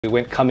We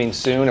went coming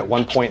soon at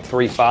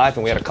 1.35,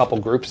 and we had a couple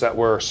groups that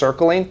were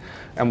circling,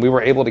 and we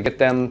were able to get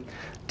them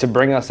to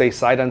bring us a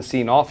sight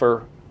unseen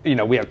offer. You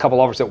know, we had a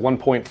couple offers at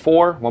 1.4,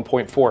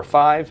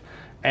 1.45,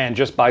 and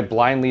just by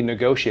blindly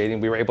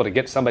negotiating, we were able to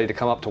get somebody to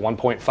come up to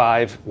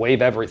 1.5,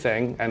 waive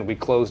everything, and we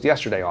closed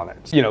yesterday on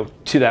it. You know,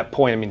 to that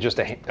point, I mean, just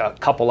a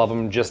couple of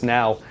them just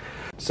now.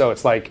 So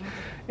it's like,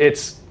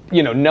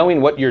 you know,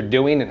 knowing what you're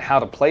doing and how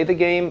to play the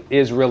game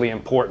is really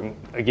important.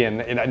 Again,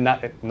 and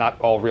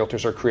not all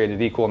realtors are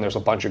created equal, and there's a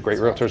bunch of great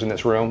realtors in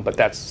this room, but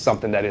that's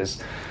something that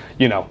is,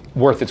 you know,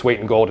 worth its weight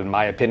in gold in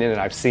my opinion.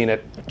 And I've seen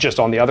it just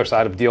on the other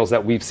side of deals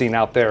that we've seen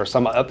out there.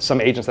 Some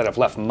agents that have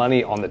left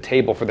money on the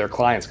table for their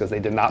clients because they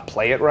did not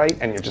play it right,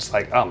 and you're just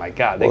like, oh my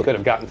God, they could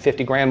have gotten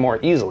 50 grand more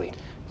easily.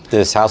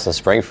 This house in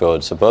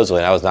Springfield, supposedly,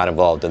 and I was not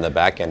involved in the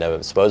back end of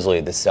it,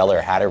 supposedly the seller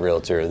had a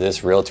realtor.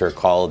 This realtor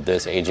called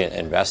this agent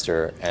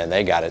investor, and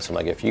they got it. So I'm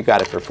like, if you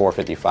got it for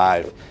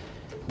 $455,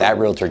 that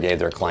realtor gave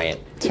their client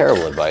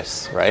terrible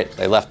advice, right?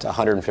 They left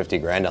 150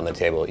 grand on the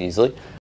table easily.